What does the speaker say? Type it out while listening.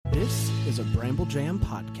is a Bramble Jam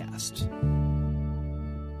podcast.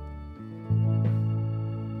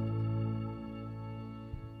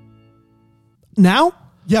 Now?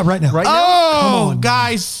 Yeah, right now. Right now? Come Oh, on.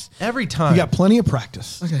 guys. Every time. You got plenty of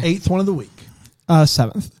practice. Okay. 8th one of the week.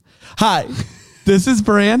 7th. Hi, this is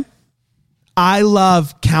Bran. I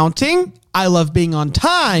love counting. I love being on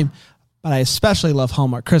time, but I especially love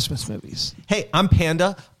Hallmark Christmas movies. Hey, I'm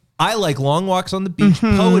Panda. I like long walks on the beach,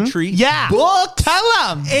 poetry, Yeah. books, Tell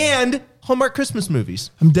 'em. and Hallmark Christmas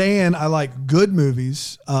movies. I'm Dan. I like good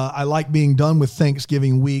movies. I like being done with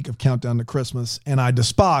Thanksgiving week of Countdown to Christmas, and I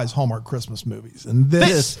despise Hallmark Christmas movies. And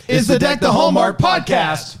this is the Deck the Hallmark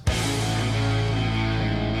podcast.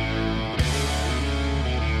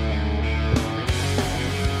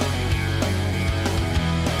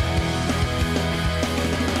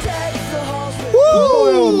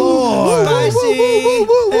 Oh, boy. Spicy.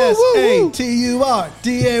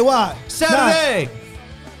 S-A-T-U-R-D-A-Y.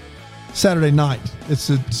 Saturday night. It's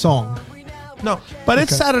a song. No, But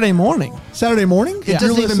it's Saturday morning. Saturday morning? It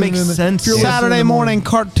doesn't even make sense. If you're listening Saturday in the morning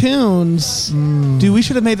cartoons. Dude, we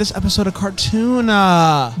should have made this episode a cartoon.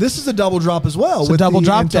 This is a double drop as well. It's a with double the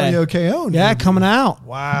drop Antonio day. Keone. Yeah, coming out.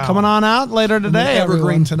 Wow. Coming on out later And then today. Evergreen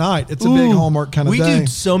everyone. tonight. It's a big Ooh. Hallmark kind of we day. do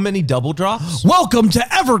so many double drops. Welcome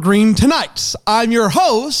to Evergreen Tonight. I'm your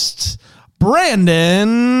host,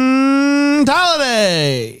 Brandon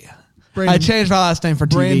Talladay. Brandon- I changed my last name for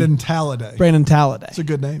TV. Brandon Talladay. Brandon Talladay. It's a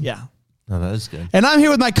good name. Yeah. No, that is good. And I'm here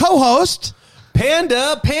with my co-host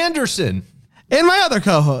Panda Panderson. and my other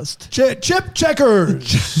co-host. Chip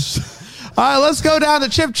Checkers. All right, let's go down to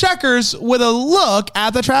Chip Checkers with a look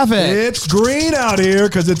at the traffic. It's green out here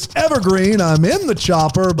because it's evergreen. I'm in the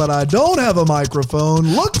chopper, but I don't have a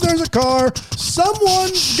microphone. Look, there's a car.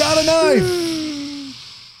 Someone's got a knife.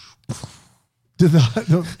 Did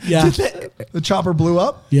Yeah. the chopper blew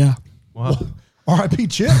up? Yeah. Wow. R.I.P.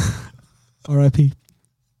 Chip. R.I.P.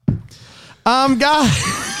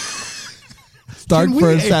 Guys. Dark Can we for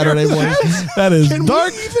a air Saturday that? morning. That is Can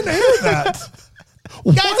dark. we even air that?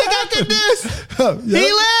 Guys, I got good news. Yep.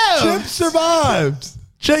 He lived. Chip survived.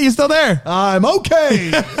 Chip, you still there? I'm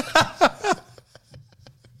okay.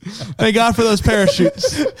 Thank God for those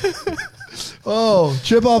parachutes. Oh,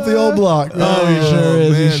 Chip off the old block. Oh, he sure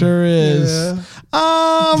is. He man. sure is.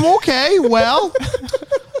 Yeah. Okay. Well,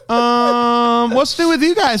 what's new with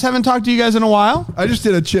you guys? Haven't talked to you guys in a while. I just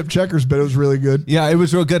did a Chip Checkers bit. It was really good. Yeah, it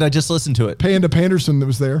was real good. I just listened to it. Panda Panderson that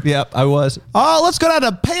was there. Yep, I was. Let's go down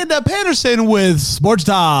to Panda Panderson with Sports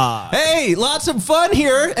Talk. Hey, lots of fun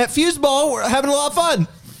here at Fuseball. We're having a lot of fun.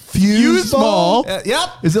 Fuse ball. Yep.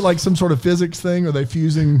 Is it like some sort of physics thing? Are they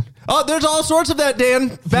fusing Oh, there's all sorts of that,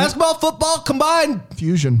 Dan. Basketball, football combined.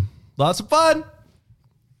 fusion? Lots of fun.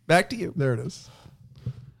 Back to you. There it is.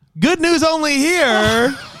 Good news only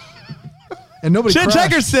here. And nobody Chip crashed.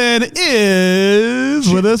 Checkerson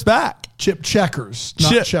is with us back. Chip Checkers,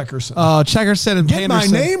 not Chip- Checkerson. Checkerson and Get my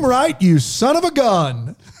Panderson. name right, you son of a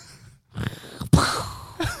gun.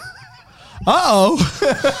 Uh-oh.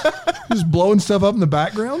 Just blowing stuff up in the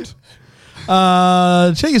background.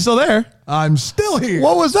 Chick, you still there? I'm still here.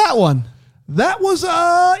 What was that one? That was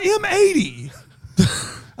M80.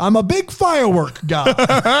 I'm a big firework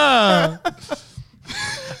guy.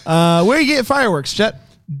 Where you get fireworks, Chet?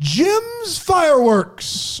 Jim's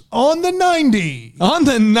Fireworks on the 90. On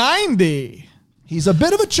the 90. He's a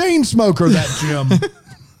bit of a chain smoker, that Jim.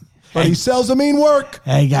 But he sells a mean work.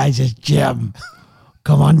 Hey, guys, it's Jim.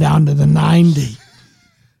 Come on down to the 90.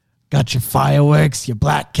 Got your fireworks, your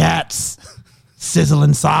black cats,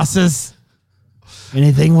 sizzling sauces.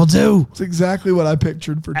 Anything will do. That's exactly what I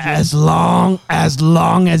pictured for Jim. As long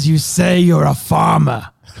as you say you're a farmer,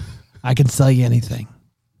 I can sell you anything.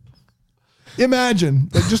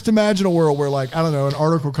 Just imagine a world where, like, I don't know, an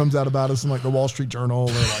article comes out about us in like the Wall Street Journal,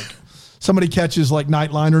 or like somebody catches like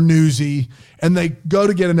Nightline or Newsy, and they go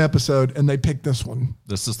to get an episode and they pick this one.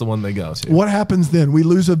 This is the one they go to. What happens then? We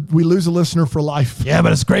lose a listener for life. Yeah,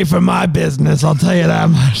 but it's great for my business. I'll tell you that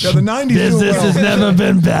much. Yeah, the 90s doing business well. has never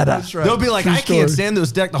been better. That's right. They'll be like, True I story. can't stand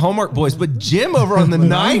those Deck the Hallmark boys, but Jim over on the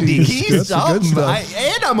 90, That's he's the good something. stuff.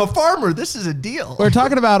 And I'm a farmer. This is a deal. We're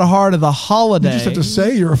talking about a heart of the holiday. You just have to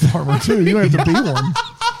say you're a farmer too. You don't have to be one.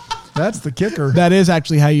 That's the kicker. That is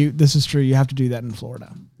actually how this is true. You have to do that in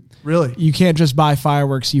Florida. Really? You can't just buy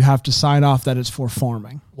fireworks. You have to sign off that it's for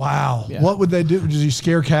farming. Wow. Yeah. What would they do? Did you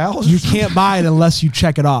scare cows? You can't buy it unless you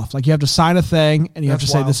check it off. Like you have to sign a thing and you have to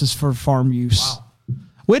That's say wild. this is for farm use. Wow.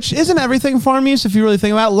 Which isn't everything farm use if you really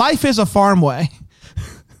think about it. Life is a farm way.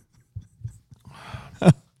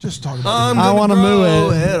 Just talk about I want to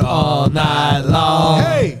move it all night long.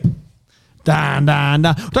 Hey, Dun, dun,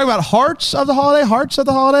 dun. We're talking about hearts of the holiday. Hearts of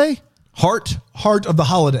the holiday. Heart. heart of the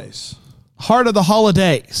holidays. Heart of the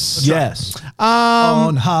Holidays. Yes.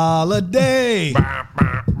 On holiday.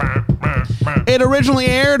 It originally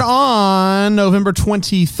aired on November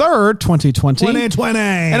 23rd, 2020. 2020.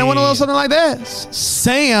 And it went a little something like this.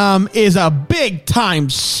 Sam is a big-time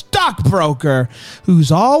stockbroker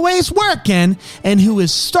who's always working and who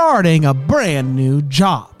is starting a brand new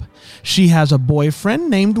job. She has a boyfriend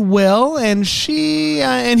named Will, and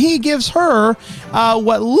he gives her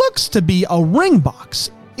what looks to be a ring box.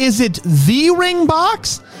 Is it the ring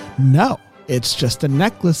box? No, it's just a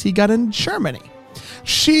necklace he got in Germany.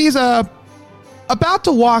 She's about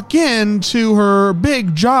to walk into her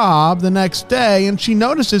big job the next day, and she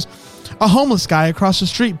notices a homeless guy across the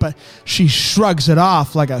street, but she shrugs it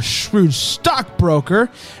off like a shrewd stockbroker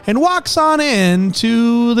and walks on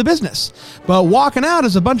into the business. But walking out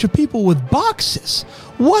is a bunch of people with boxes.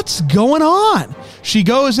 What's going on? She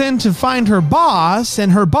goes in to find her boss,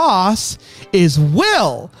 and her boss is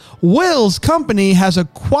Will. Will's company has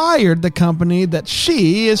acquired the company that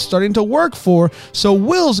she is starting to work for, so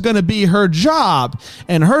Will's going to be her job,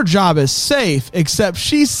 and her job is safe, except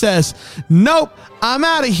she says, nope, I'm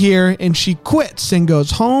out of here, and she quits and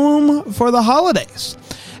goes home for the holidays.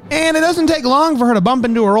 And it doesn't take long for her to bump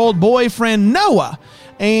into her old boyfriend, Noah,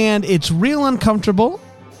 and it's real uncomfortable.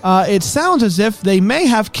 It sounds as if they may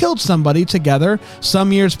have killed somebody together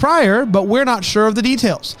some years prior, but we're not sure of the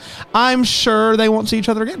details. I'm sure they won't see each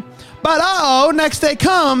other again. But next day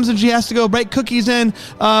comes and she has to go break cookies in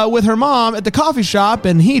with her mom at the coffee shop,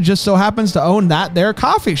 and he just so happens to own their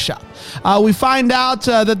coffee shop. We find out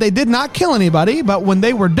that they did not kill anybody, but when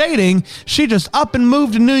they were dating, she just up and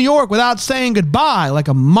moved to New York without saying goodbye like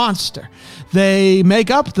a monster. They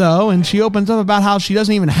make up, though, and she opens up about how she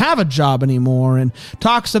doesn't even have a job anymore, and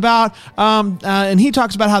talks about, and he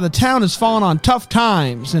talks about how the town has fallen on tough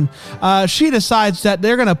times, and she decides that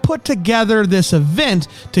they're going to put together this event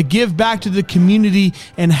to give back to the community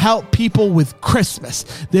and help people with Christmas.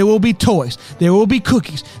 There will be toys, there will be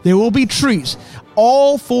cookies, there will be trees,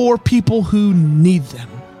 all for people who need them.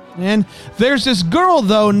 And there's this girl,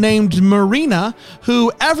 though, named Marina,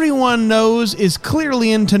 who everyone knows is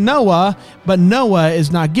clearly into Noah, but Noah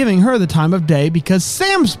is not giving her the time of day because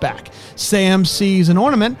Sam's back. Sam sees an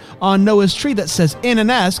ornament on Noah's tree that says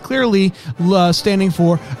N&S, clearly standing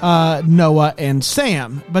for Noah and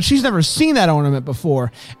Sam. But she's never seen that ornament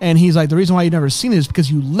before. And he's like, the reason why you've never seen it is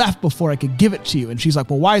because you left before I could give it to you. And she's like,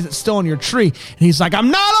 well, why is it still on your tree? And he's like,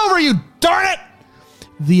 I'm not over you, darn it!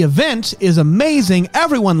 The event is amazing.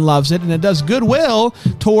 Everyone loves it, and it does goodwill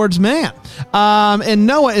towards man. And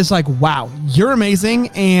Noah is like, wow, you're amazing.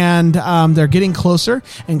 And they're getting closer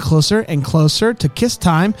and closer and closer to kiss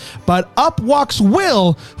time. But up walks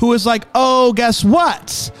Will, who is like, oh, guess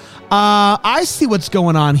what? I see what's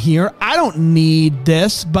going on here. I don't need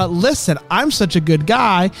this, but listen, I'm such a good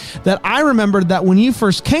guy that I remembered that when you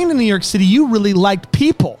first came to New York City, you really liked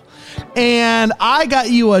people. And I got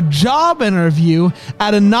you a job interview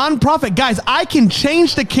at a nonprofit. Guys, I can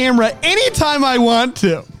change the camera anytime I want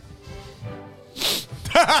to.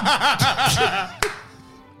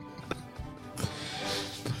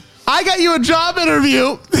 I got you a job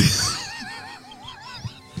interview.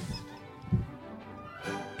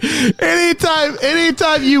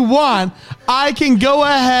 Anytime you want, I can go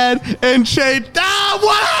ahead and change.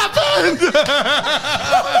 What happened?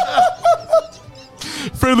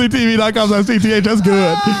 FriendlyTV.com/CTH. That's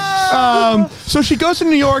good. So she goes to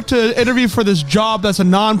New York to interview for this job that's a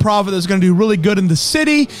nonprofit that's going to do really good in the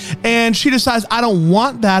city. And she decides, I don't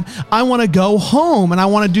want that. I want to go home and I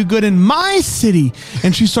want to do good in my city.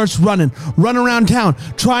 And she starts running around town,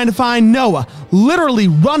 trying to find Noah, literally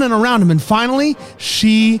running around him. And finally,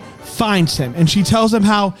 she finds him, and she tells him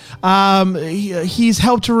how he's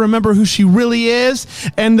helped her remember who she really is,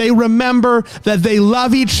 and they remember that they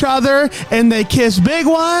love each other, and they kiss big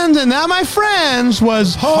ones, and that, my friends,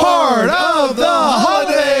 was Heart of the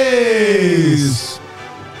Holidays.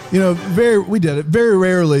 You know, we did it. Very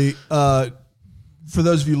rarely, for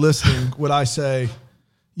those of you listening, would I say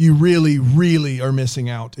you really, really are missing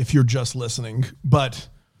out if you're just listening. But,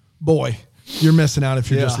 boy, you're missing out if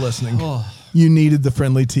you're just listening. You needed the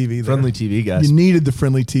Friendly TV there. Friendly TV, guys. You needed the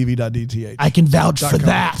friendlytv.dth. I can vouch for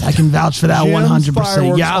that. I can vouch for that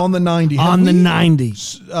 100%. Yeah, on the 90. On the 90.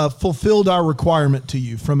 Fulfilled our requirement to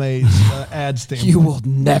you from a ad standpoint. You will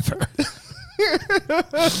never.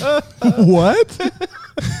 What?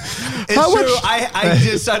 It's true. I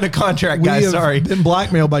just signed a contract, guys. Sorry. Been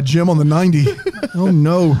blackmailed by Jim on the 90. Oh,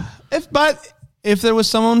 no. If there was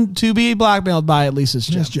someone to be blackmailed by, at least it's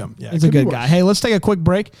Jim. It's Jim. Yeah, He's a good guy. Hey, let's take a quick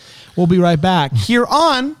break. We'll be right back here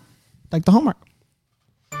on Like the Homework.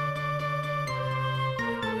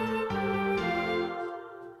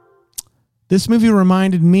 this movie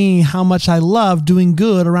reminded me how much I love doing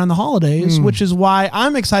good around the holidays, which is why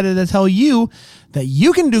I'm excited to tell you that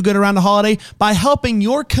you can do good around the holiday by helping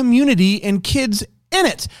your community and kids in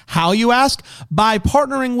it. How, you ask? By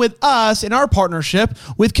partnering with us in our partnership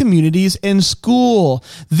with Communities in School.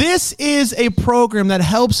 This is a program that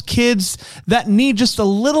helps kids that need just a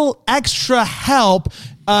little extra help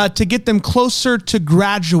to get them closer to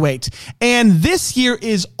graduate. And this year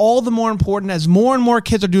is all the more important as more and more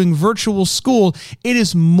kids are doing virtual school. It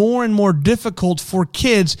is more and more difficult for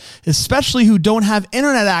kids, especially who don't have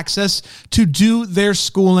internet access, to do their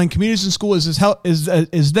schooling. Communities in School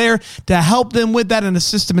is there to help them with that and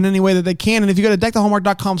assist them in any way that they can. And if you go to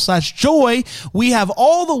deckthehallmark.com/joy, we have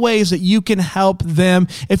all the ways that you can help them.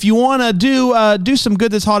 If you want to do some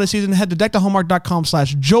good this holiday season, head to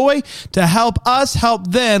deckthehallmark.com/joy to help us help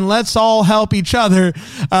them. Let's all help each other.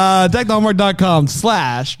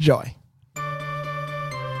 deckthehallmark.com/joy.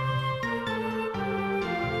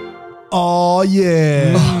 Oh,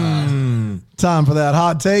 yeah. Time for that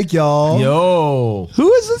hot take, y'all. Yo.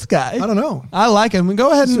 Who is this guy? I don't know. I like him.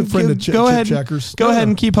 Go ahead and friend of go ahead. Checkers. Go ahead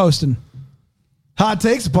and keep hosting. Hot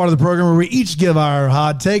Takes, a part of the program where we each give our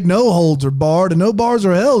hot take. No holds are barred and no bars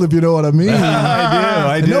are held, if you know what I mean.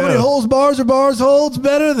 I do. And nobody holds bars or bars holds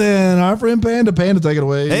better than our friend Panda. Panda, take it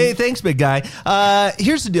away. Hey, thanks, big guy.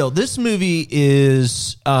 Here's the deal. This movie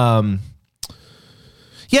is... so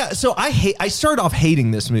I started off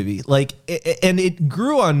hating this movie, and it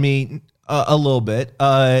grew on me a little bit.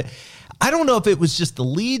 I don't know if it was just the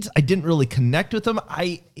leads. I didn't really connect with them.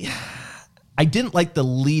 I didn't like the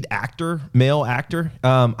lead actor, male actor.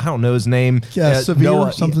 I don't know his name. Yeah,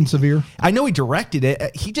 Severe, something Severe. I know he directed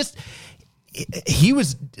it. He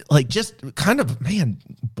was just kind of,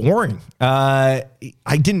 boring. I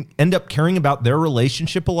didn't end up caring about their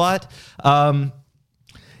relationship a lot.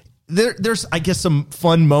 There's, I guess, some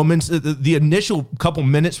fun moments. The initial couple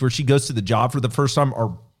minutes where she goes to the job for the first time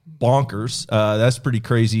are bonkers. That's a pretty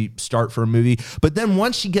crazy start for a movie. But then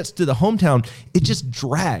once she gets to the hometown, it just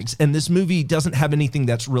drags. And this movie doesn't have anything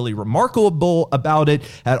that's really remarkable about it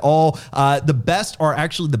at all. The best are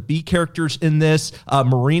actually the B characters in this.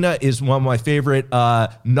 Marina is one of my favorite,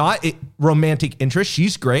 not romantic interests.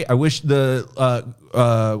 She's great. I wish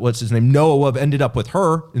what's his name? Noah would have ended up with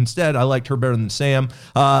her instead. I liked her better than Sam.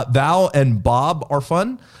 Val and Bob are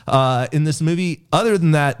fun in this movie. Other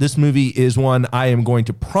than that, this movie is one I am going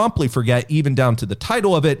to promptly forget, even down to the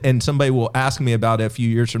title of it, and somebody will ask me about it a few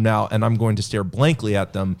years from now, and I'm going to stare blankly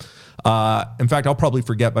at them. In fact, I'll probably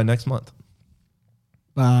forget by next month.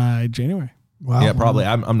 By January. Wow. Yeah, probably.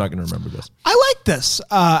 I'm not going to remember this. I like this,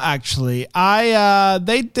 actually.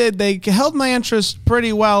 They held my interest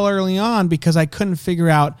pretty well early on because I couldn't figure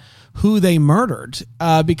out who they murdered,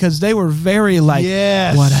 because they were very what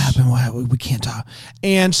happened? Why we can't talk.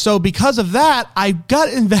 And so because of that, I got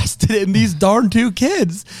invested in these darn two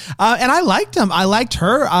kids, and I liked them. I liked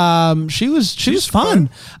her. She was fun.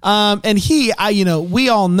 And we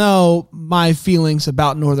all know my feelings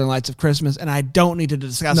about Northern Lights of Christmas, and I don't need to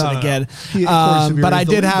discuss it again. But I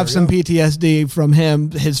did have some PTSD from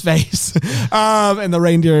his face, and the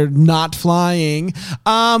reindeer not flying.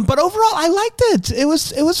 But overall, I liked it. It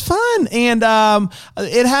was fun. And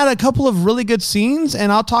it had a couple of really good scenes,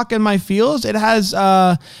 and I'll talk in my feels. It has,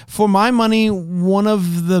 for my money, one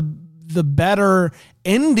of the better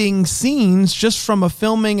ending scenes just from a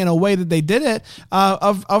filming and a way that they did it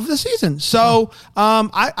of the season. So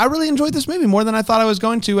I really enjoyed this movie more than I thought I was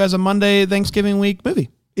going to as a Monday Thanksgiving week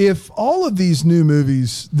movie. If all of these new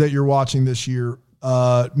movies that you're watching this year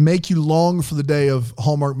make you long for the day of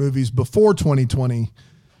Hallmark movies before 2020,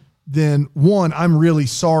 then one, I'm really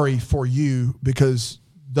sorry for you because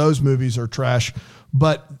those movies are trash,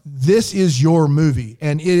 but this is your movie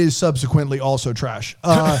and it is subsequently also trash.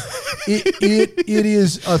 It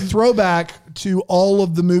is a throwback to all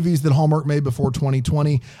of the movies that Hallmark made before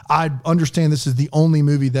 2020. I understand this is the only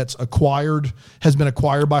movie that's has been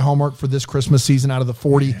acquired by Hallmark for this Christmas season out of the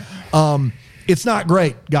 40. It's not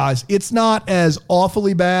great, guys. It's not as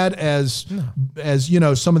awfully bad as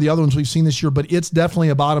some of the other ones we've seen this year, but it's definitely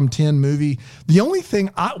a bottom 10 movie. The only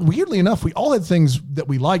thing, weirdly enough, we all had things that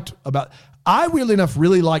we liked about. I weirdly enough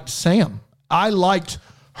really liked Sam. I liked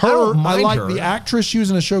her. I liked the actress. She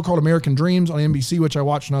was in a show called American Dreams on NBC, which I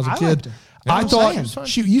watched when I was a kid. I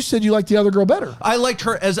thought you said you liked the other girl better. I liked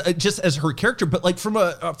her as her character, but from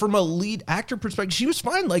a lead actor perspective, she was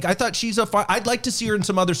fine. I thought she's I'd like to see her in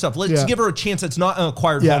some other stuff. Let's give her a chance. That's not an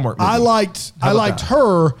acquired Hallmark movie. I liked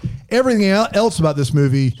her. Everything else about this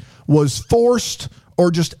movie was forced or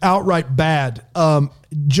just outright bad.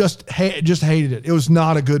 Just hated it. It was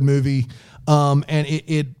not a good movie. And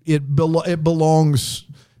it belongs.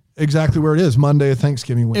 exactly where it is. Monday of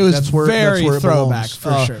Thanksgiving week. It was that's where very it throwback, belongs.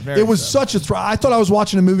 for sure. Very it was such a I thought I was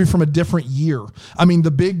watching a movie from a different year. I mean,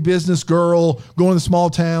 the big business girl going to the small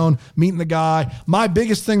town, meeting the guy. My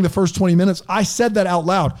biggest thing the first 20 minutes, I said that out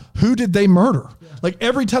loud. Who did they murder? Like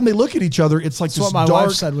every time they look at each other, it's like That's this what my dark.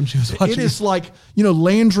 wife said when she was watching It is like,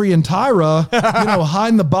 Landry and Tyra,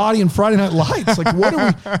 hiding the body in Friday Night Lights. Like, what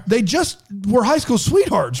are we? They just were high school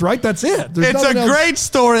sweethearts, right? That's it. There's It's a nothing else. great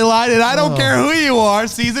storyline, and I don't care who you are.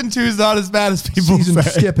 Season 2 is not as bad as people say.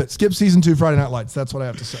 Skip it. Skip season 2 Friday Night Lights. That's what I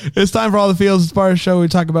have to say. It's time for All the Feels. It's part of the show. We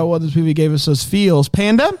talk about what this movie gave us those feels.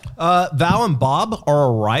 Panda? Val and Bob are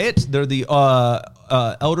a riot. They're the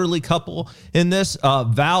elderly couple in this.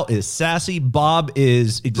 Val is sassy. Bob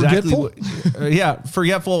is exactly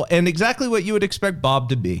forgetful, and exactly what you would expect Bob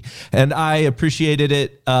to be. And I appreciated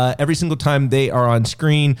it every single time they are on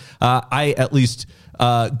screen. I at least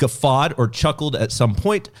guffawed or chuckled at some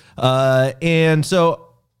point. And so,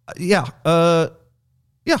 there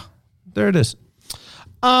it is.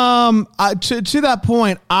 To that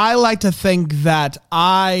point, I like to think that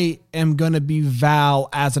I am going to be Val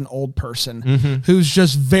as an old person who's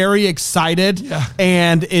just very excited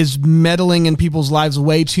and is meddling in people's lives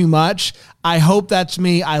way too much. I hope that's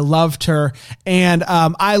me. I loved her. And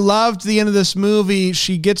I loved the end of this movie.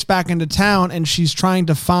 She gets back into town and she's trying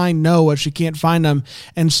to find Noah. She can't find him.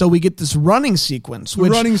 And so we get this running sequence,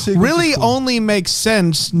 which really only makes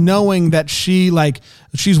sense knowing that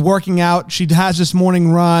she's working out. She has this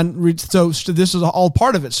morning run. So this is all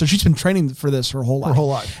part of it. So she's been training for this her whole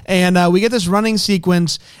life. And we get this running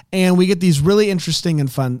sequence and we get these really interesting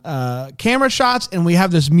and fun camera shots. And we have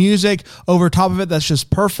this music over top of it that's just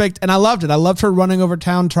perfect. And I loved it. I loved her running over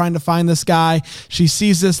town trying to find this guy. She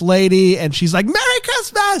sees this lady and she's like, "Merry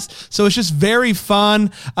Christmas!" So it's just very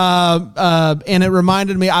fun. And it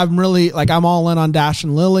reminded me, I'm all in on Dash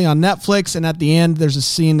and Lily on Netflix. And at the end, there's a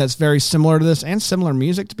scene that's very similar to this and similar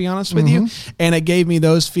music, to be honest with you. And it gave me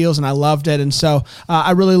those feels and I loved it. And so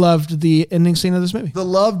I really loved the ending scene of this movie.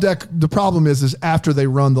 The problem is after they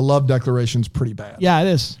run, the love declaration's pretty bad. Yeah, it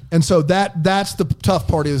is. And so that's the tough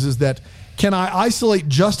part is that can I isolate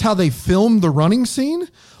just how they filmed the running scene?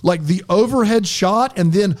 Like the overhead shot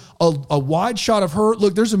and then a wide shot of her.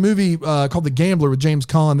 Look, there's a movie called The Gambler with James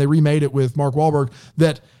Caan. They remade it with Mark Wahlberg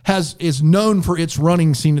that is known for its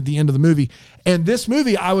running scene at the end of the movie. And this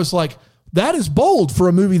movie, I was like, that is bold for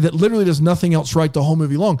a movie that literally does nothing else right the whole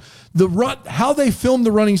movie long. How they filmed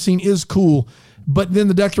the running scene is cool. But then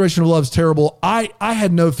the Declaration of Love is terrible. I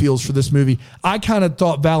had no feels for this movie. I kind of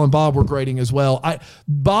thought Val and Bob were grating as well.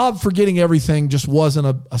 Bob forgetting everything just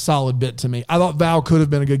wasn't a solid bit to me. I thought Val could have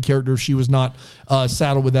been a good character if she was not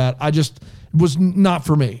saddled with that. It was not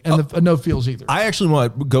for me. And no feels either. I actually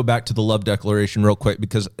want to go back to the love declaration real quick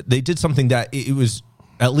because they did something that it was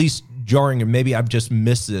at least jarring, and maybe I've just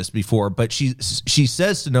missed this before, but she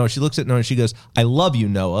says to Noah, she looks at Noah and she goes, "I love you,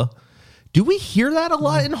 Noah." Do we hear that a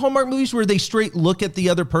lot in Hallmark movies where they straight look at the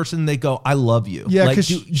other person and they go, "I love you"? Yeah, because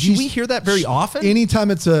do we hear that very often?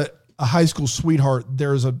 Anytime it's a high school sweetheart,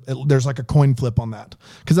 there's like a coin flip on that,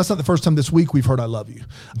 because that's not the first time this week we've heard "I love you."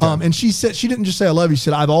 Yeah. And she said she didn't just say "I love you"; she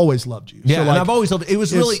said "I've always loved you." Yeah, so and I've always loved. It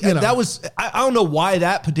was really that was I don't know why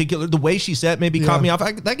that particular the way she said it maybe caught me off.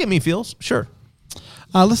 That gave me feels. Sure.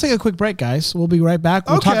 Let's take a quick break, guys. We'll be right back.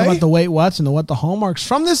 We'll talk about the wait what's and the what the hallmarks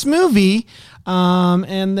from this movie.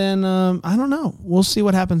 And then, I don't know. We'll see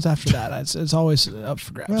what happens after that. It's always up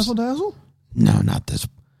for grabs. Razzle dazzle? No, not this.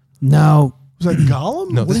 No. Was that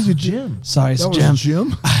Gollum? No, what is it, Jim? Sorry, it's that Jim. Was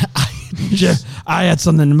Jim? I had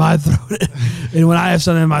something in my throat. And when I have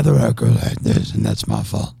something in my throat, I go like this, and that's my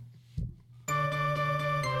fault.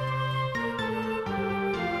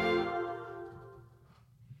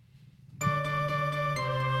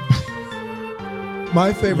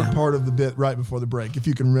 My favorite part of the bit right before the break, if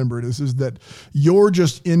you can remember it, is that you're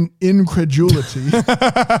just in incredulity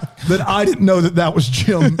that I didn't know that was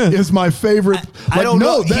Jim is my favorite. I don't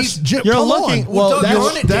know. That's Jim. You're Come looking. on. Well,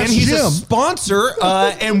 that's he's Jim. a sponsor,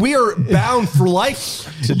 and we are bound for life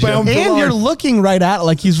to Jim. And you're looking right at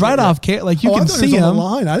like he's right off. Like you can see him. On the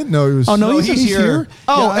line. I didn't know he was. Oh no, he's here.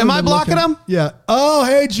 Oh, yeah, am I blocking him? Yeah. Oh,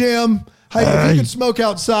 hey Jim. Hey, if you could smoke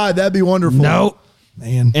outside, that'd be wonderful. No.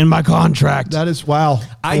 Man, in my contract. That is wow.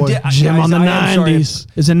 Jim on the 90s.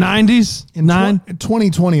 Is it 90s? In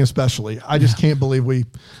 2020 especially. I just can't believe we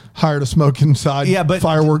hired a smoke inside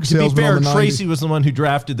fireworks salesman. To be fair, on the Tracy 90s. was the one who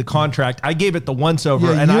drafted the contract. I gave it the once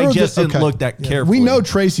over, and I just didn't look that carefully. We know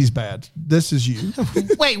Tracy's bad. This is you.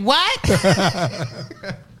 Wait, what?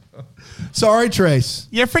 Sorry, Trace.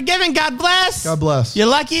 You're forgiven. God bless. God bless. You're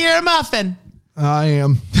lucky you're a muffin. I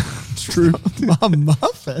am. It's true. A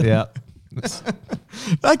muffin? Yeah.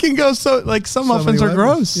 That can go some So muffins many are ways.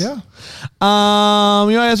 gross. Yeah.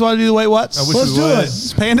 You guys want to do the wait what's? I wish Let's we do would.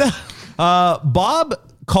 it. Panda. Bob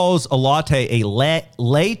calls a latte a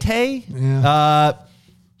latte. Yeah.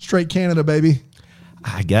 Straight Canada, baby.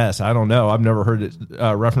 I guess. I don't know. I've never heard it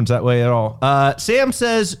referenced that way at all. Sam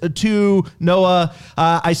says to Noah,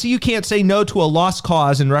 I see you can't say no to a lost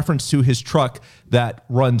cause in reference to his truck that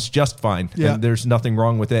runs just fine. Yeah. And there's nothing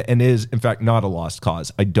wrong with it and is, in fact, not a lost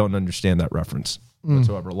cause. I don't understand that reference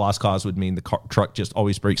whatsoever. Lost cause would mean the truck just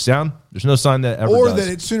always breaks down. There's no sign that it ever Or does.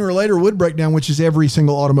 that it sooner or later would break down, which is every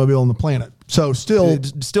single automobile on the planet. So still,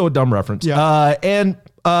 It's still a dumb reference. Yeah. And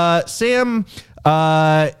Sam,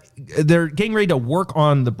 they're getting ready to work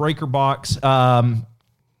on the breaker box.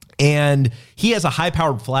 And he has a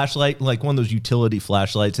high-powered flashlight, like one of those utility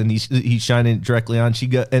flashlights, and he's shining it directly on.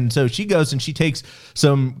 So she goes and she takes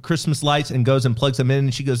some Christmas lights and goes and plugs them in,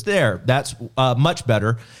 and she goes, there, that's much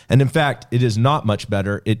better. And in fact, it is not much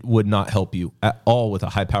better. It would not help you at all with a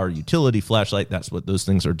high-powered utility flashlight. That's what those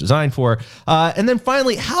things are designed for. And then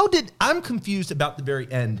finally, I'm confused about the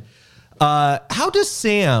very end. How does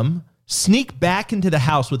Sam sneak back into the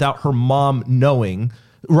house without her mom knowing?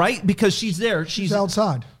 Right? Because she's there. She's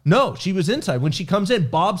outside. No, she was inside. When she comes in,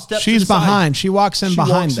 Bob steps She's to the side. behind. She walks in She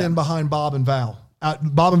behind walks them. in behind Bob and Val.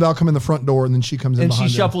 Bob and Val come in the front door, and then she comes in And she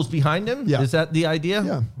behind them. shuffles behind him? Yeah. Is that the idea?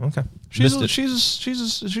 Yeah. Okay. She's Missed a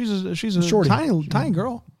Shorty. tiny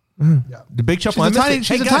girl. the big shuffle. She's a tiny-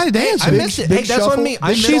 she's a tiny dancer. I missed it. Big Hey, that's shuffle, on me. I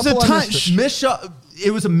big missed She's a it. tiny.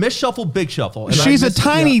 It was a miss shuffle, big shuffle. And I She's a missed it.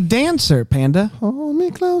 tiny dancer, Panda. Hold me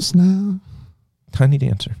close now. Tiny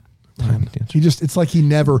dancer. Tiny dancer. It's like he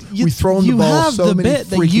never, we throw him the You ball have so the many bit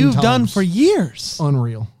that freaking you've done times. for years.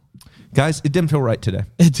 Unreal. Guys, it didn't feel right today.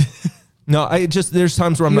 No, there's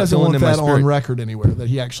times where I'm He not doesn't feeling want in my that spirit. on record anywhere, that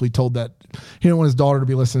he actually told that. He didn't want his daughter to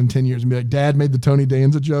be listening in 10 years and be like, Dad made the Tony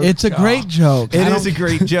Danza joke. It's a great joke. It is a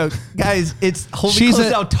great joke. Guys, it's Hold Me She's Close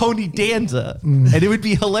a- Now, Tony Danza. And it would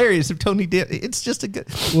be hilarious if Tony Danza, it's just a good,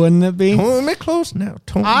 Wouldn't it be? Hold Me Close Now,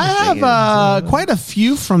 Tony I Danza. have quite a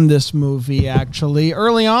few from this movie, actually.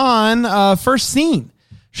 Early on, first scene,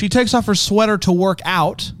 she takes off her sweater to work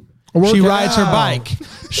out. She rides her out. bike.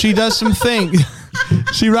 She does some things.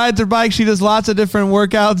 She rides her bike. She does lots of different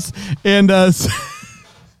workouts. And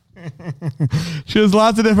she does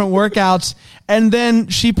lots of different workouts. And then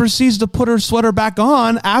she proceeds to put her sweater back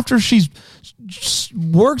on after she's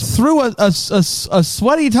worked through a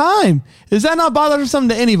sweaty time. Is that not bothersome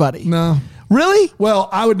to anybody? No. Really? Well,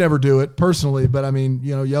 I would never do it personally, but I mean,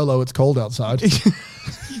 YOLO, it's cold outside.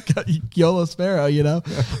 YOLO Sparrow, you know.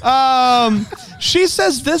 She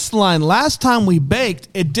says this line, last time we baked,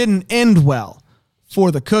 it didn't end well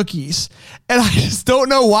for the cookies. And I just don't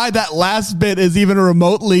know why that last bit is even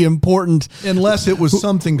remotely important. Unless it was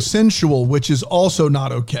something sensual, which is also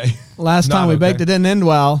not okay Last Not time we baked, okay. it didn't end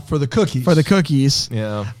well for the cookies. for the cookies.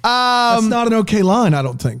 Yeah. That's not an okay line, I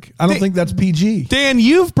don't think. I don't think that's PG. Dan,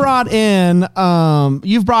 you've brought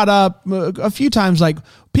up a few times, like,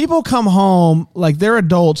 people come home, like, they're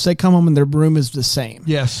adults, they come home and their room is the same.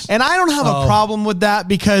 Yes. And I don't have a problem with that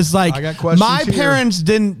because, like, I got questions my here. parents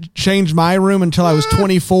didn't change my room until I was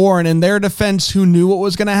 24. And in their defense, who knew what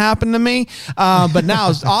was going to happen to me? But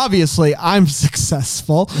now, obviously, I'm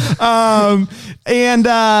successful.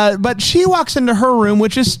 But she walks into her room,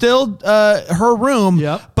 which is still her room.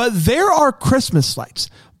 Yep. But there are Christmas lights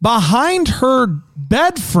behind her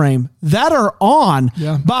bed frame that are on.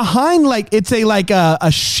 Yeah. Behind, like, it's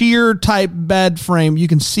a sheer type bed frame. You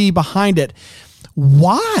can see behind it.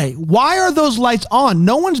 Why? Why are those lights on?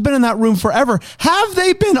 No one's been in that room forever. Have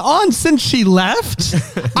they been on since she left?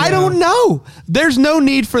 I don't know. There's no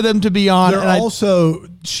need for them to be on.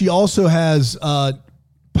 She also has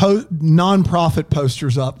nonprofit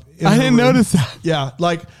posters up. in I her didn't room. notice that. Yeah,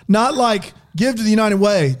 like not like Give to the United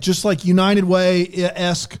Way, just like United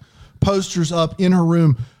Way-esque posters up in her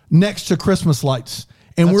room next to Christmas lights.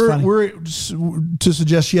 And That's we're funny. to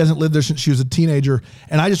suggest she hasn't lived there since she was a teenager.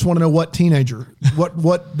 And I just want to know what teenager,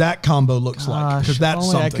 what that combo looks like, because that's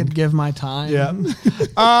only something. I could give my time. Yeah.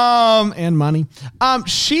 And money.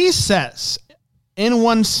 She says in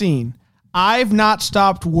one scene, I've not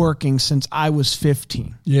stopped working since I was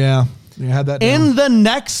 15. Yeah. You had that down. In the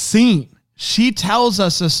next scene, she tells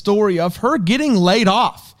us a story of her getting laid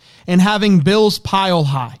off and having bills pile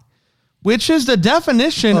high, which is the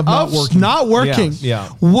definition of not working. Yeah.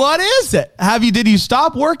 What is it? Did you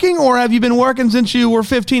stop working, or have you been working since you were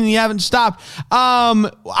 15 and you haven't stopped?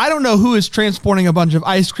 I don't know who is transporting a bunch of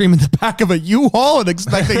ice cream in the back of a U-Haul and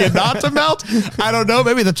expecting it not to melt. I don't know.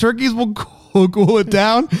 Maybe the turkeys will cool it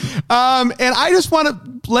down. And I just want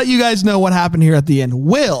to let you guys know what happened here at the end.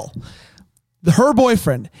 Will, her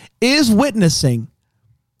boyfriend, is witnessing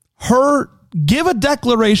her give a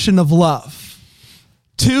declaration of love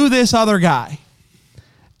to this other guy.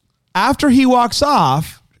 After he walks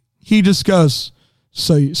off, he just goes,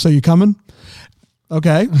 so you coming?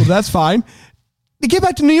 Okay, well, that's fine. They get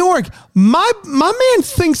back to New York. My man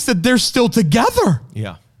thinks that they're still together.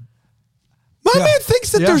 Yeah. My man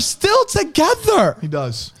thinks that they're still together. He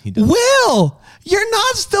does. Will, you're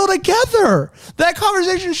not still together. That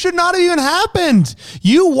conversation should not have even happened.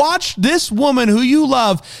 You watched this woman who you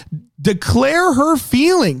love declare her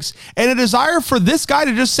feelings and a desire for this guy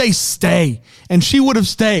to just say stay, and she would have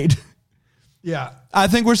stayed. Yeah. I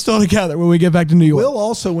think we're still together when we get back to New York. Will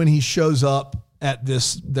also, when he shows up at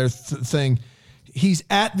their thing, he's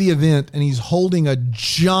at the event and he's holding a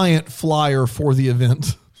giant flyer for the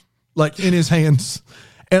event, like in his hands.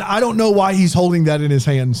 And I don't know why he's holding that in his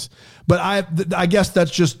hands, but I guess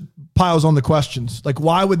that's just piles on the questions. Like,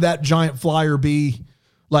 why would that giant flyer be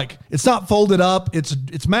like, it's not folded up.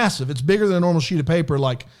 It's massive. It's bigger than a normal sheet of paper.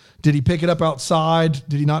 Like, did he pick it up outside?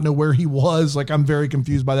 Did he not know where he was? Like, I'm very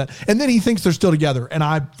confused by that. And then he thinks they're still together. And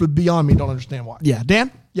beyond me, don't understand why. Yeah.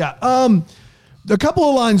 Dan? Yeah. A couple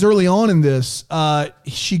of lines early on in this,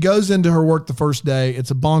 she goes into her work the first day. It's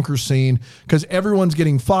a bonkers scene because everyone's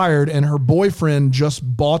getting fired and her boyfriend just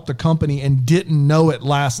bought the company and didn't know it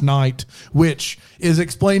last night, which is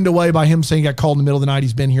explained away by him saying he got called in the middle of the night.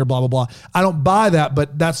 He's been here, blah, blah, blah. I don't buy that,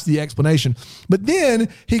 but that's the explanation. But then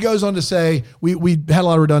he goes on to say, we had a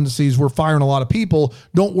lot of redundancies. We're firing a lot of people.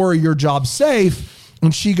 Don't worry, your job's safe.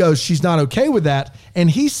 And she goes, she's not okay with that. And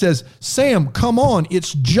he says, Sam, come on.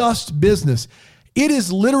 It's just business. It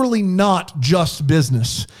is literally not just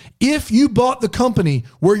business. If you bought the company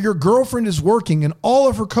where your girlfriend is working and all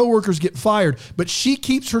of her coworkers get fired, but she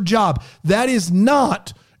keeps her job, that is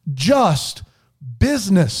not just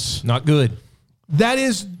business. Not good. That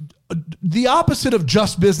is the opposite of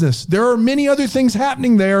just business. There are many other things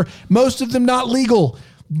happening there, most of them not legal.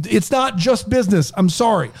 It's not just business. I'm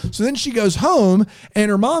sorry. So then she goes home and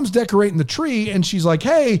her mom's decorating the tree and she's like,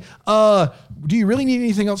 hey, do you really need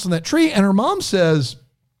anything else on that tree? And her mom says,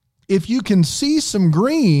 if you can see some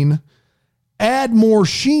green, add more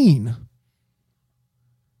sheen.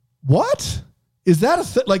 What? Is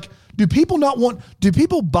that like, do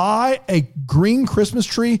people buy a green Christmas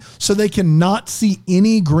tree so they can not see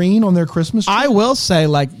any green on their Christmas tree? I will say,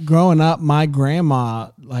 like, growing up, my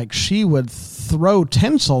grandma, like, she would throw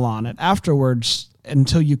tinsel on it afterwards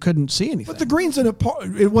until you couldn't see anything. But the green's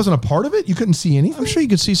it wasn't a part of it? You couldn't see anything? I'm sure you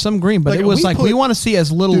could see some green, but Like, it was we we want to see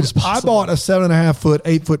as little as I possible. bought a 7.5 foot,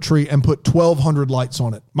 8 foot tree and put 1,200 lights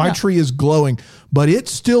on it. My tree is glowing, but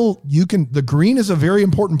it's still, the green is a very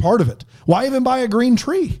important part of it. Why even buy a green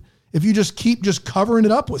tree if you just keep covering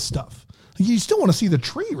it up with stuff? You still want to see the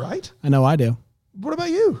tree, right? I know I do. What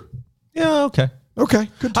about you? Yeah, okay. Okay,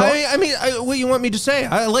 good talk. I mean, what you want me to say?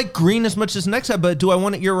 I like green as much as next time, but do I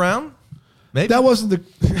want it year round? Maybe. That wasn't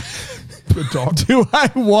the good talk. Do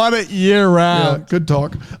I want it year round? Yeah, good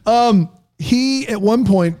talk. He, at one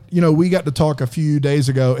point, we got to talk a few days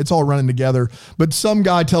ago. It's all running together. But some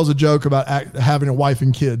guy tells a joke about having a wife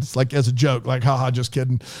and kids, like as a joke, like, haha, just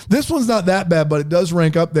kidding. This one's not that bad, but it does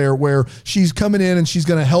rank up there where she's coming in and she's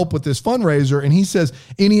going to help with this fundraiser. And he says,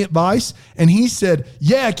 any advice? And he said,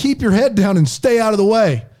 yeah, keep your head down and stay out of the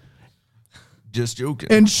way. Just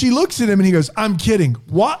joking. And she looks at him and he goes, I'm kidding.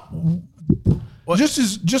 What?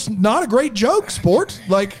 Just not a great joke, sport.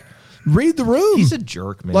 Like, read the room. He's a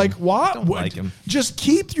jerk, man. Like, what? I don't like him. Just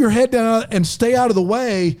keep your head down and stay out of the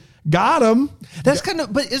way. Got him. That's kind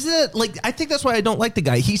of, but isn't it like, I think that's why I don't like the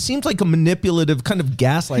guy. He seems like a manipulative kind of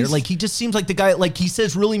gaslighter. Like, he just seems like the guy, like, he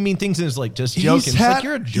says really mean things and is like, just joking. It's like,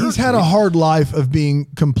 you're a jerk. He's had a hard life of being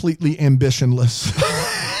completely ambitionless.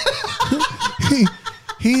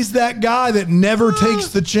 He's that guy that never takes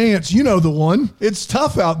the chance. You know the one. It's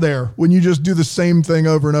tough out there when you just do the same thing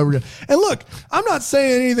over and over again. And look, I'm not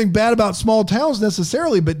saying anything bad about small towns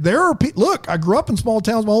necessarily, but there are people. Look, I grew up in small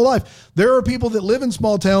towns my whole life. There are people that live in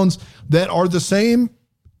small towns that are the same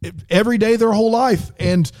every day their whole life.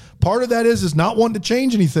 And part of that is not wanting to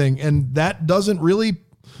change anything. And that doesn't really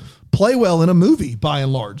play well in a movie by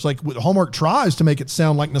and large. Like, Hallmark tries to make it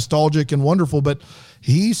sound like nostalgic and wonderful, but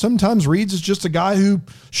he sometimes reads as just a guy who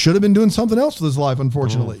should have been doing something else with his life,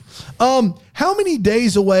 unfortunately. How many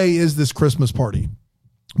days away is this Christmas party?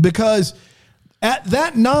 Because at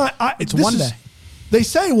that night, it's one day. They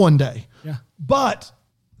say one day. Yeah. But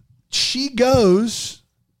she goes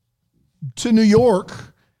to New York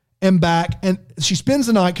and back, and she spends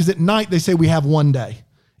the night because at night they say we have one day.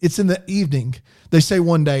 It's in the evening. They say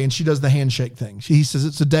one day, and she does the handshake thing. He says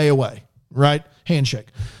it's a day away, right? Handshake.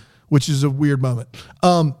 which is a weird moment.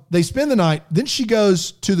 They spend the night. Then she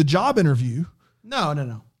goes to the job interview. No.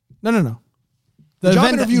 The job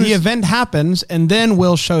event, interview is- event happens, and then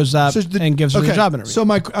Will shows up and gives her the job interview. So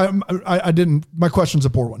my question's a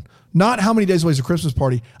poor one. Not how many days away is a Christmas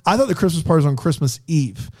party. I thought the Christmas party was on Christmas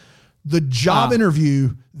Eve. The job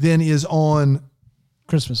interview then is on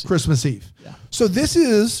Christmas Eve. Yeah. So this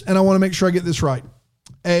is, and I want to make sure I get this right,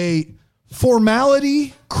 a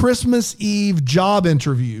formality Christmas Eve job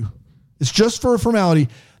interview. It's just for a formality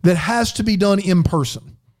that has to be done in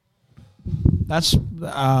person. That's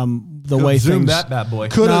the way Zoom things. that bad boy.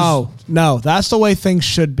 No, that's the way things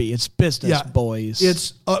should be. It's business, boys.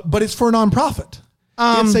 It's but it's for a nonprofit.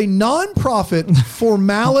 It's a nonprofit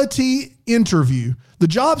formality interview. The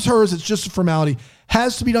job's hers. It's just a formality.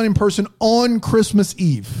 Has to be done in person on Christmas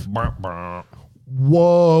Eve.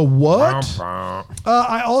 Whoa, what?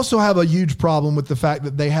 I also have a huge problem with the fact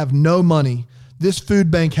that they have no money. This food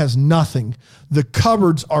bank has nothing. The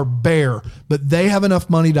cupboards are bare, but they have enough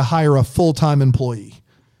money to hire a full-time employee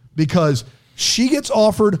because she gets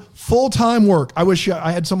offered full-time work. I wish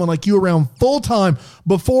I had someone like you around full-time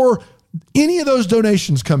before any of those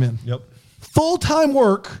donations come in. Yep. Full-time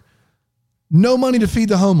work, no money to feed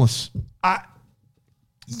the homeless.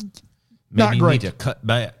 Not great. Need to cut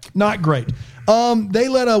back. Not great. They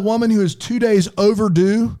let a woman who is 2 days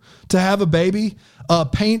overdue to have a baby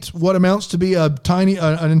paint what amounts to be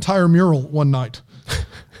an entire mural one night.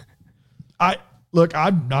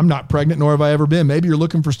 I'm not pregnant, nor have I ever been. Maybe you're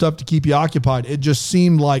looking for stuff to keep you occupied. It just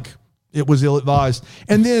seemed like it was ill-advised.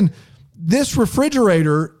 And then this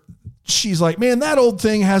refrigerator, she's like, man, that old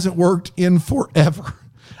thing hasn't worked in forever.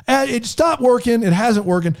 And it stopped working. It hasn't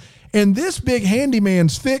working. And this big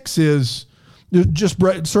handyman's fix is just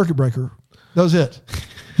circuit breaker. That was it.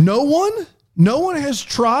 No one has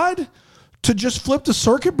tried to just flip the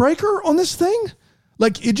circuit breaker on this thing.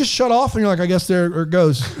 Like it just shut off and you're like, I guess there it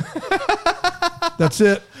goes. That's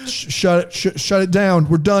it. Shut it down.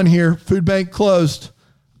 We're done here. Food bank closed.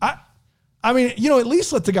 I mean, at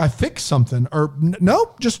least let the guy fix something or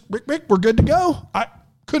no, just Rick, we're good to go. I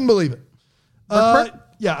couldn't believe it.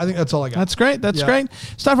 Yeah, I think that's all I got. That's great. That's great.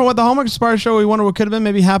 It's time for What the Hallmark Inspired Show. We wonder what could have been,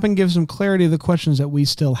 maybe happened, give some clarity to the questions that we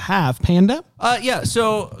still have. Panda?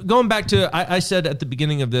 So going back to, I said at the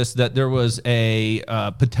beginning of this that there was a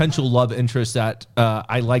potential love interest that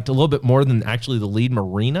I liked a little bit more than actually the lead,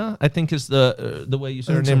 Marina, I think is the way you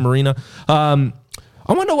said her name, Marina.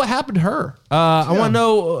 I want to know what happened to her. I want to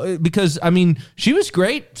know because, I mean, she was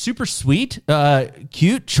great, super sweet,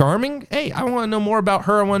 cute, charming. Hey, I want to know more about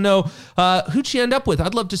her. I want to know who'd she end up with.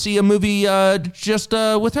 I'd love to see a movie just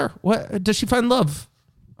with her. What does she find love?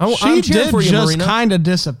 She did just kind of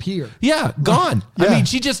disappear. Yeah, gone. Yeah. I mean,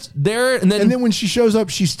 she just there, and then when she shows up,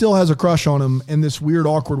 she still has a crush on him in this weird,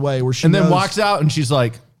 awkward way where she then walks out and she's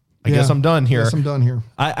like, I guess I'm done here.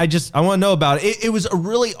 I want to know about it. It was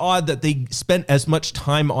really odd that they spent as much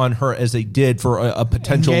time on her as they did for a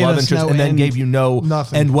potential love interest and then gave you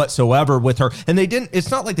nothing end whatsoever with her. And they didn't,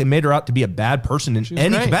 it's not like they made her out to be a bad person in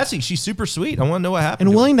any capacity. She's super sweet. I want to know what happened.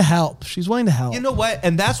 And willing to help. She's willing to help. You know what?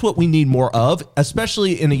 And that's what we need more of,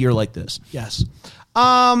 especially in a year like this. Yes.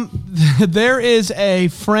 There is a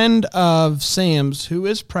friend of Sam's who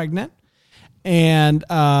is pregnant and,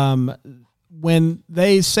 when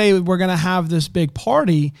they say we're going to have this big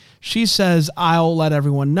party, she says, I'll let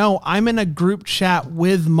everyone know. I'm in a group chat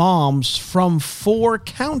with moms from 4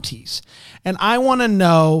 counties. And I want to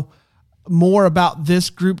know more about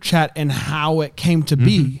this group chat and how it came to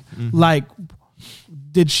be. Mm-hmm. Like,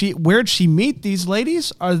 where'd she meet these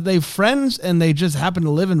ladies? Are they friends and they just happen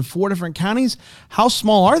to live in 4 different counties? How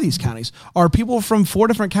small are these counties? Are people from 4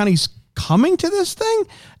 different counties coming to this thing?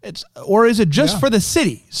 Or is it just for the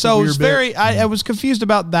city? So it's I was confused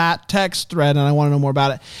about that text thread and I want to know more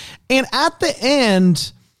about it. And at the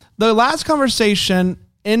end, the last conversation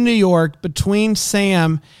in New York between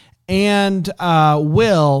Sam and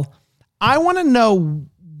Will, I want to know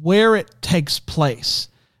where it takes place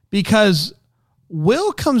because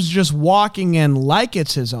Will comes just walking in like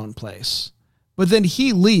it's his own place, but then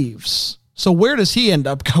he leaves. So where does he end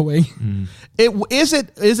up going? Is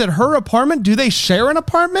it her apartment? Do they share an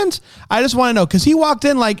apartment? I just want to know because he walked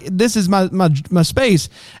in like this is my space,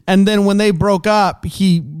 and then when they broke up,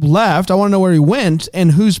 he left. I want to know where he went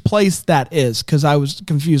and whose place that is because I was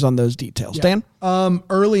confused on those details. Dan?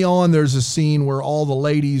 Early on, there's a scene where all the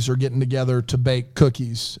ladies are getting together to bake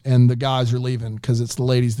cookies, and the guys are leaving because it's the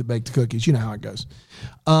ladies that bake the cookies. You know how it goes.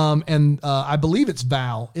 I believe it's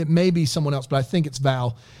Val. It may be someone else, but I think it's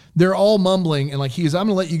Val. They're all mumbling and like I'm going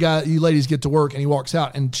to let you ladies get to work. And he walks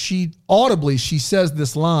out and she says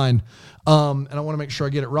this line. And I want to make sure I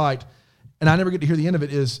get it right. and I never get to hear the end of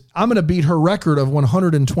it, is I'm going to beat her record of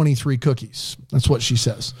 123 cookies. That's what she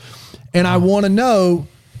says. And I want to know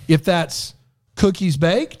if that's cookies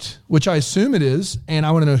baked, which I assume it is, and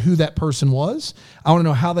I want to know who that person was. I want to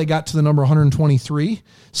know how they got to the number 123.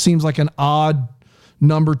 Seems like an odd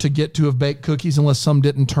number to get to of baked cookies unless some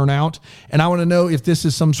didn't turn out. And I want to know if this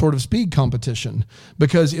is some sort of speed competition,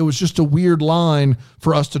 because it was just a weird line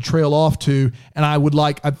for us to trail off to. And I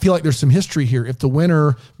feel like there's some history here. If the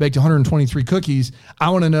winner baked 123 cookies, I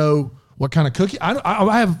want to know what kind of cookie.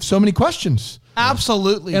 I have so many questions.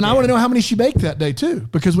 Absolutely. And I want to know how many she baked that day too,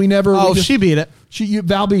 because we never. She beat it.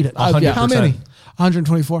 Val beat it. 100%. How many?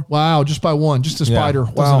 124. Wow, just by one, just a spider.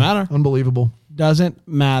 Wow, Doesn't matter. Unbelievable. Doesn't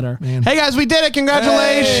matter. Man. Hey guys, we did it.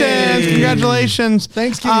 Congratulations. Hey. Congratulations.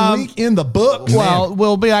 Thanksgiving week in the books. Well,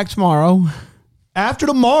 we'll be back tomorrow. After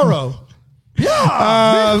tomorrow.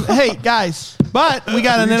 Hey guys, but we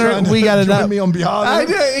got an Join me on Beyond. I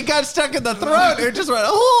did. It got stuck in the throat. It just went,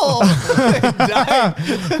 oh.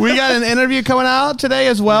 we got an interview coming out today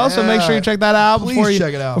as well, so make sure you check that out. Please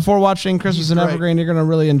check it out. Before watching Christmas in great. Evergreen. You're going to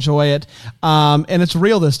really enjoy it. And it's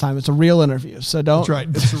real this time. It's a real interview, so don't. That's right.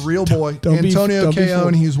 It's a real boy. Don't be Antonio fooled.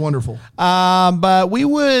 Keown, he's wonderful. But we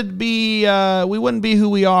wouldn't be who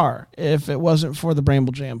we are if it wasn't for the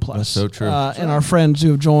Bramble Jam Plus. That's so true. And our friends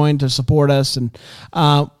who have joined to support us. And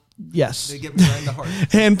yes. They get me right in the heart.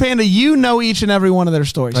 And Panda, you know each and every one of their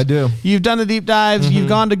stories. I do. You've done the deep dives. You've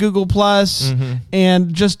gone to Google Plus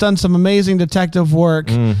and just done some amazing detective work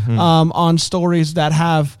on stories that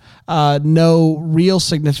have no real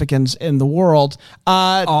significance in the world.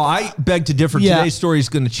 I beg to differ. Yeah. Today's story is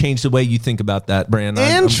going to change the way you think about that, Brandon.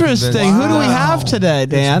 Interesting. Who do we have today,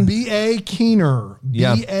 Dan? B.A. Keener.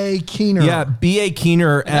 Yeah. B.A. Keener. Yeah, B.A.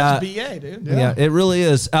 Keener. BA, dude. Yeah, it really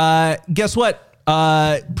is. Guess what?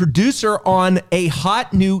 Producer on a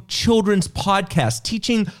hot new children's podcast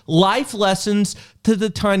teaching life lessons to the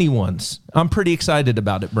tiny ones. I'm pretty excited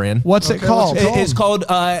about it, Brand. What's it called? It's called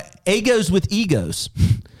Egos with Egos.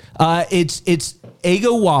 It's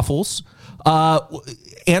Eggo waffles,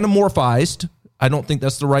 anamorphized. I don't think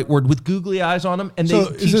that's the right word, with googly eyes on them, and they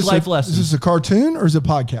teach life lessons. Is this a cartoon or is it a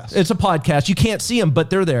podcast? It's a podcast. You can't see them, but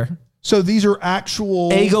they're there. So these are actual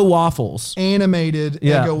Eggo waffles. animated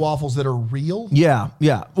Yeah. Eggo waffles that are real? Yeah.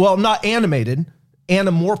 Well, not animated,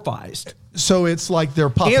 anamorphized. So it's like they're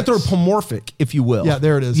puppets. Anthropomorphic, if you will. Yeah,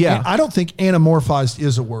 there it is. Yeah. I don't think anamorphized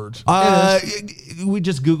is a word. We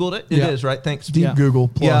just Googled it. It is, right? Thanks. Deep Google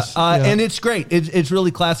plus. And it's great. It's really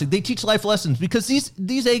classic. They teach life lessons because these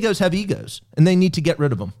Eggos have egos and they need to get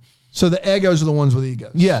rid of them. So the Eggos are the ones with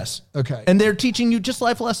egos. Yes. Okay. And they're teaching you just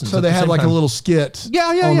life lessons. So at they the have same like time. a little skit. Yeah.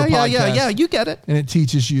 on the podcast, You get it. And it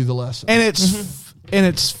teaches you the lesson. And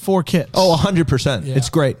it's for kids. Oh, 100%. It's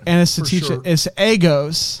great. And it's to teach sure. it. It's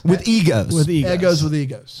egos With egos. with egos. Eggos with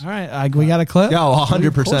egos. All right, we got a clip. Yeah, Of course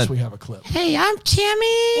 100%. we have a clip. Hey, I'm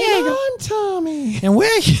Timmy. I'm Tommy. And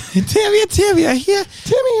we're Timmy, I hear.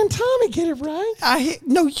 Timmy and Tommy get it right.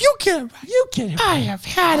 No, you get it right. You get it right. I have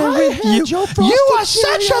had it I with had you. your frosted You are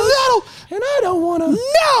such a Cheerios. little. And I don't want to.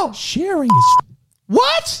 No. Sharing is.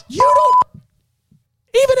 What? You don't.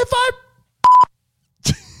 Even if I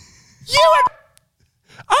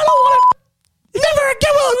don't want to. Never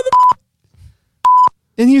again will.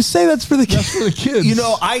 And you say that's for the kids. That's for the kids. You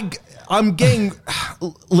know, I'm getting.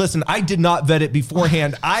 Listen, I did not vet it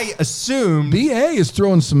beforehand. I assumed. BA is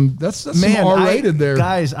throwing some. That's some R-rated there.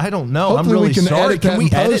 Guys, I don't know. Hopefully I'm really we can sorry. edit that Can we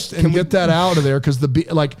in edit? post and get that out of there, because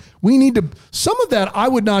we need to. Some of that I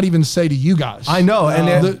would not even say to you guys. I know,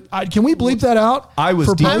 and can we bleep that out? I was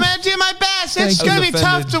for deep- post? I'm gonna do my best. It's Thank you. gonna be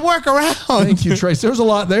tough to work around. Thank you, Trace. There's a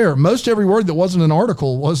lot there. Most every word that wasn't an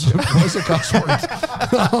article was a cuss word.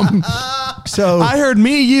 So I heard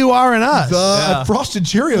me, you, are, and us. the Frosted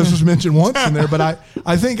Cheerios was mentioned once in there, but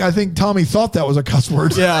I think Tommy thought that was a cuss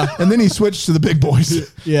word. Yeah. And then he switched to the big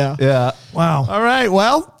boys. Yeah. Yeah. Wow. All right.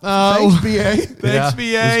 Well, Thanks, BA. Thanks, Yeah, BA.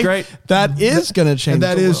 it was great. That is going to change. And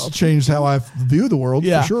that the is world. changed how I view the world,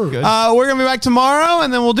 Yeah. for sure. Good. We're going to be back tomorrow,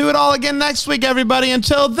 and then we'll do it all again next week, everybody.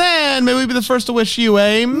 Until then, may we be the first to wish you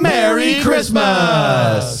a Merry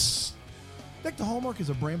Christmas. Deck the Hallmark is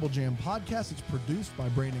a Bramble Jam podcast. It's produced by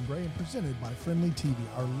Brandon Gray and presented by Friendly TV.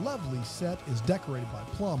 Our lovely set is decorated by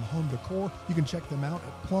Plum Home Decor. You can check them out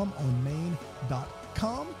at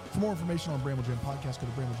plumonmain.com. For more information on Bramble Jam Podcast, go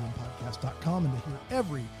to bramblejamPodcast.com. And to hear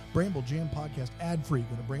every Bramble Jam podcast ad-free,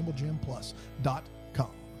 go to bramblejamplus.com.